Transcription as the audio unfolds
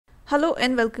Hello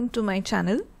and welcome to my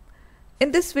channel.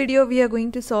 In this video we are going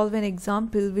to solve an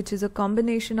example which is a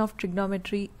combination of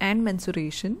trigonometry and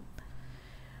mensuration.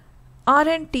 R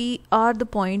and T are the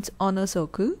points on a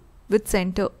circle with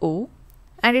center O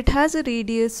and it has a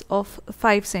radius of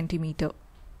 5 cm.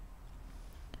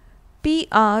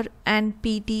 PR and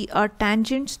PT are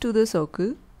tangents to the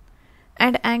circle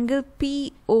and angle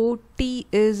POT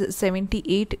is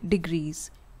 78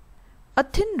 degrees. A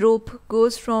thin rope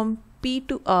goes from P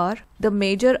to R, the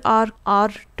major arc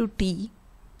R to T,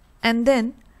 and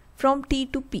then from T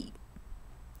to P.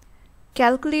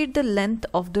 Calculate the length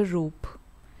of the rope.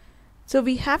 So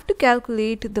we have to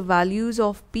calculate the values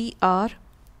of PR,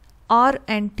 R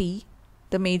and T,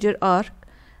 the major arc,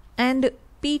 and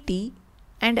PT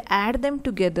and add them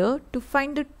together to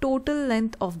find the total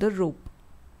length of the rope.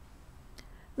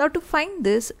 Now to find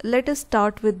this, let us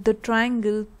start with the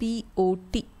triangle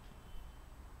POT.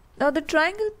 Now the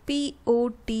triangle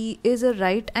POT is a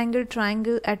right angle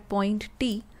triangle at point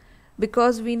T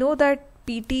because we know that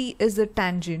PT is the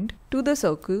tangent to the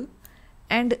circle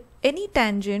and any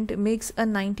tangent makes a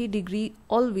 90 degree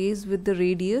always with the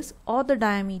radius or the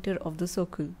diameter of the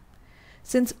circle.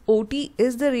 Since OT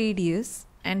is the radius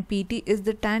and PT is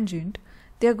the tangent,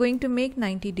 they are going to make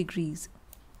 90 degrees.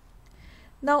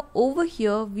 Now over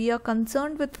here we are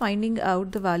concerned with finding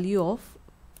out the value of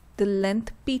the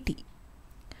length PT.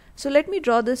 So let me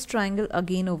draw this triangle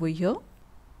again over here.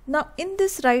 Now in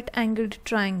this right angled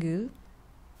triangle,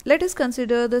 let us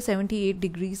consider the 78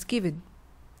 degrees given.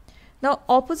 Now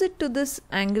opposite to this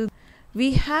angle,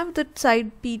 we have the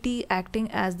side PT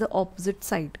acting as the opposite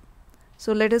side.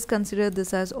 So let us consider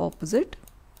this as opposite.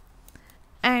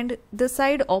 And the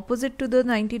side opposite to the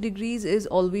 90 degrees is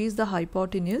always the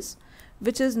hypotenuse,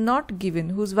 which is not given,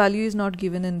 whose value is not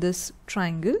given in this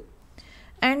triangle.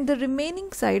 And the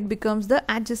remaining side becomes the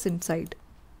adjacent side.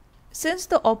 Since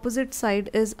the opposite side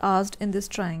is asked in this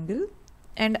triangle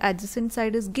and adjacent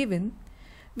side is given,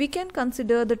 we can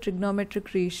consider the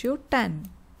trigonometric ratio tan.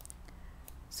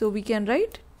 So we can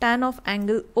write tan of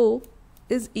angle O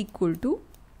is equal to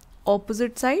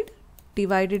opposite side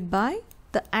divided by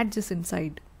the adjacent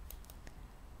side.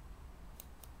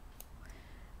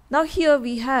 Now here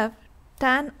we have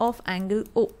tan of angle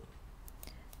O.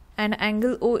 And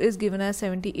angle O is given as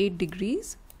 78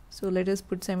 degrees. So let us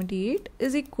put 78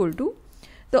 is equal to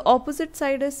the opposite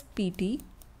side is PT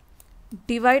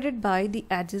divided by the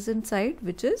adjacent side,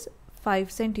 which is 5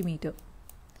 cm.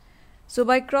 So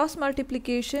by cross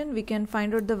multiplication we can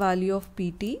find out the value of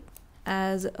PT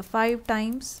as 5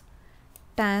 times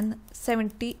tan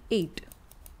 78.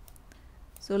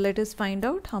 So let us find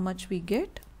out how much we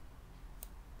get.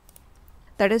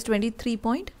 That is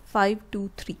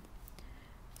 23.523.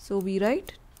 So we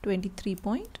write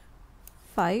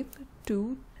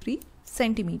 23.523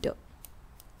 centimeter.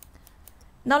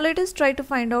 Now let us try to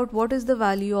find out what is the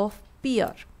value of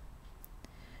PR.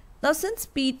 Now since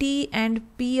PT and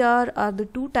PR are the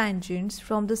two tangents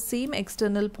from the same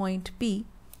external point P,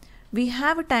 we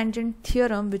have a tangent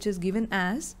theorem which is given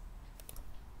as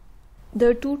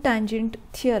the two tangent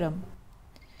theorem.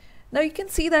 Now you can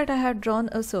see that I have drawn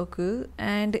a circle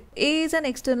and A is an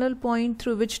external point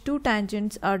through which two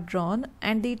tangents are drawn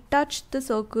and they touch the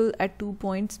circle at 2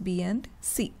 points B and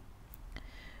C.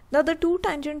 Now the two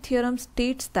tangent theorem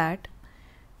states that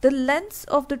the lengths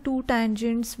of the two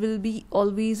tangents will be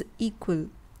always equal.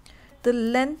 The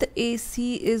length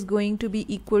AC is going to be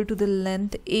equal to the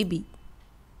length AB.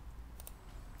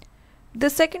 The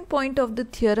second point of the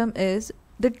theorem is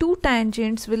the two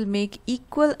tangents will make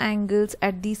equal angles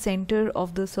at the center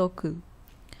of the circle.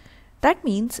 That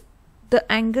means the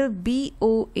angle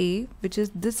BOA, which is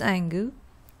this angle,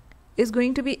 is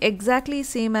going to be exactly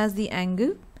same as the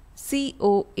angle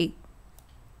COA.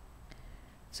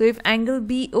 So if angle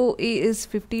BOA is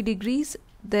 50 degrees,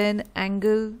 then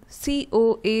angle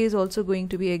COA is also going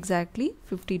to be exactly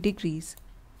 50 degrees.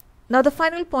 Now the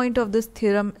final point of this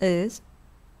theorem is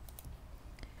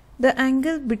the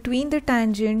angle between the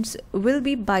tangents will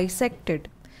be bisected.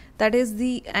 That is,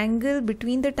 the angle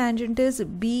between the tangent is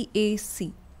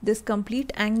BAC. This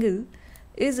complete angle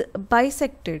is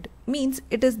bisected, means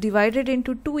it is divided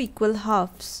into two equal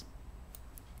halves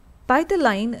by the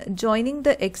line joining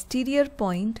the exterior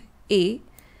point A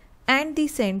and the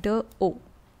center O.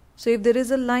 So if there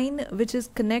is a line which is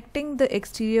connecting the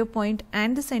exterior point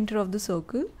and the center of the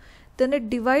circle, then it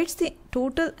divides the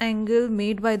total angle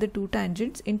made by the two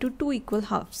tangents into two equal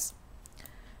halves.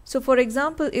 So for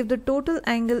example, if the total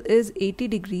angle is 80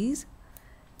 degrees,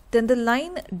 then the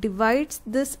line divides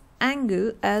this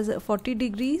angle as 40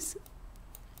 degrees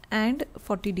and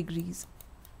 40 degrees.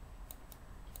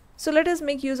 So let us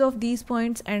make use of these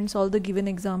points and solve the given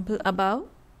example above.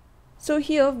 So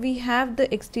here we have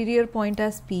the exterior point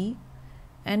as P,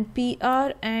 and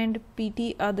PR and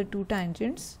PT are the two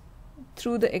tangents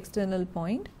through the external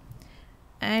point,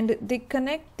 and they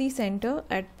connect the center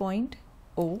at point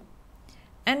O,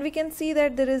 and we can see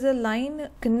that there is a line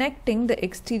connecting the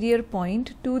exterior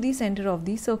point to the center of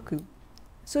the circle.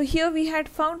 So here we had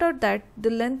found out that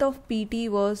the length of PT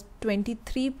was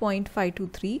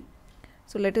 23.523.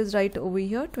 So let us write over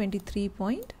here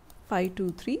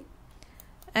 23.523,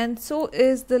 and so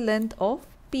is the length of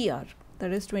PR,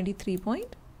 that is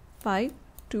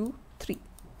 23.523.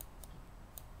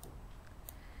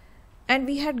 And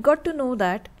we had got to know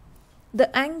that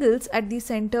the angles at the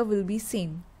center will be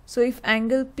same. So if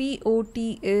angle POT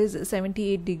is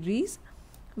 78 degrees,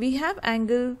 we have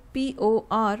angle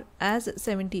POR as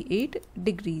 78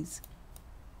 degrees.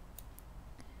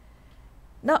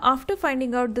 Now after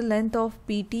finding out the length of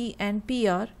PT and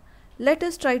PR, let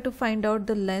us try to find out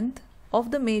the length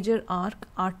of the major arc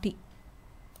RT.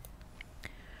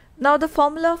 Now the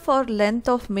formula for length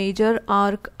of major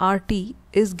arc RT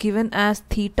is given as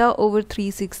theta over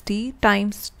 360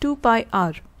 times 2 pi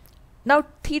r. Now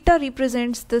theta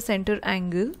represents the center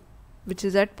angle, which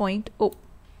is at point O,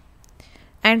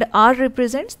 and r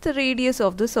represents the radius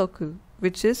of the circle,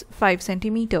 which is 5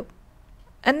 cm.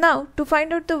 And now to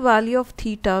find out the value of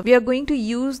theta, we are going to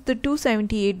use the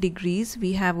 278 degrees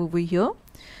we have over here.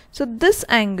 So this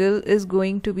angle is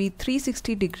going to be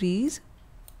 360 degrees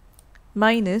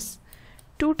minus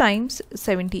 2 times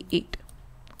 78,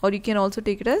 or you can also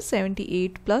take it as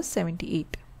 78 plus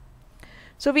 78.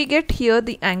 So we get here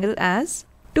the angle as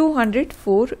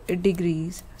 204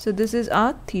 degrees. So this is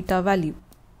our theta value.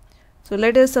 So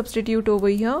let us substitute over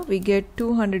here. We get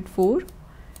 204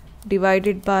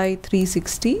 divided by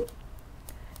 360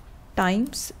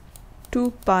 times 2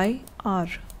 pi r,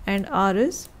 and r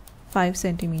is 5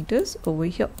 centimeters over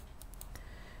here.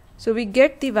 So we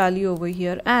get the value over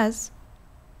here as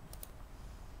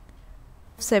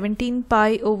 17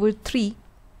 pi over 3,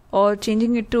 or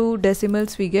changing it to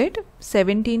decimals we get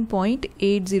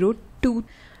 17.802.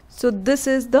 So this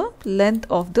is the length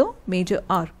of the major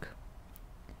arc.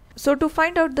 So to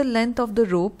find out the length of the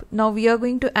rope, now we are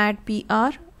going to add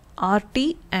PR,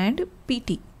 RT and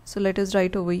PT. So let us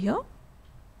write over here.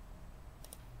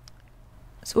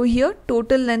 So here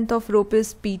total length of rope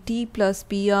is PT plus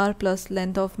PR plus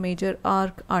length of major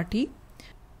arc RT.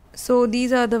 So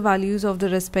these are the values of the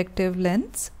respective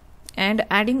lengths, and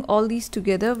adding all these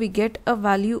together we get a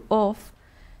value of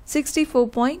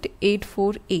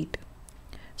 64.848.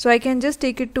 So I can just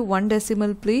take it to one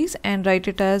decimal place and write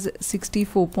it as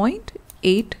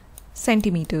 64.8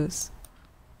 centimeters.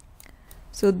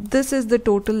 So this is the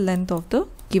total length of the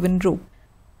given rope.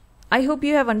 I hope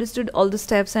you have understood all the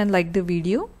steps and liked the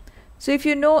video. So if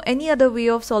you know any other way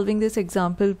of solving this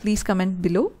example, please comment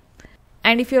below.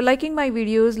 And if you're liking my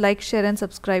videos, like, share and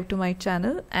subscribe to my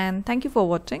channel, and thank you for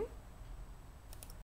watching.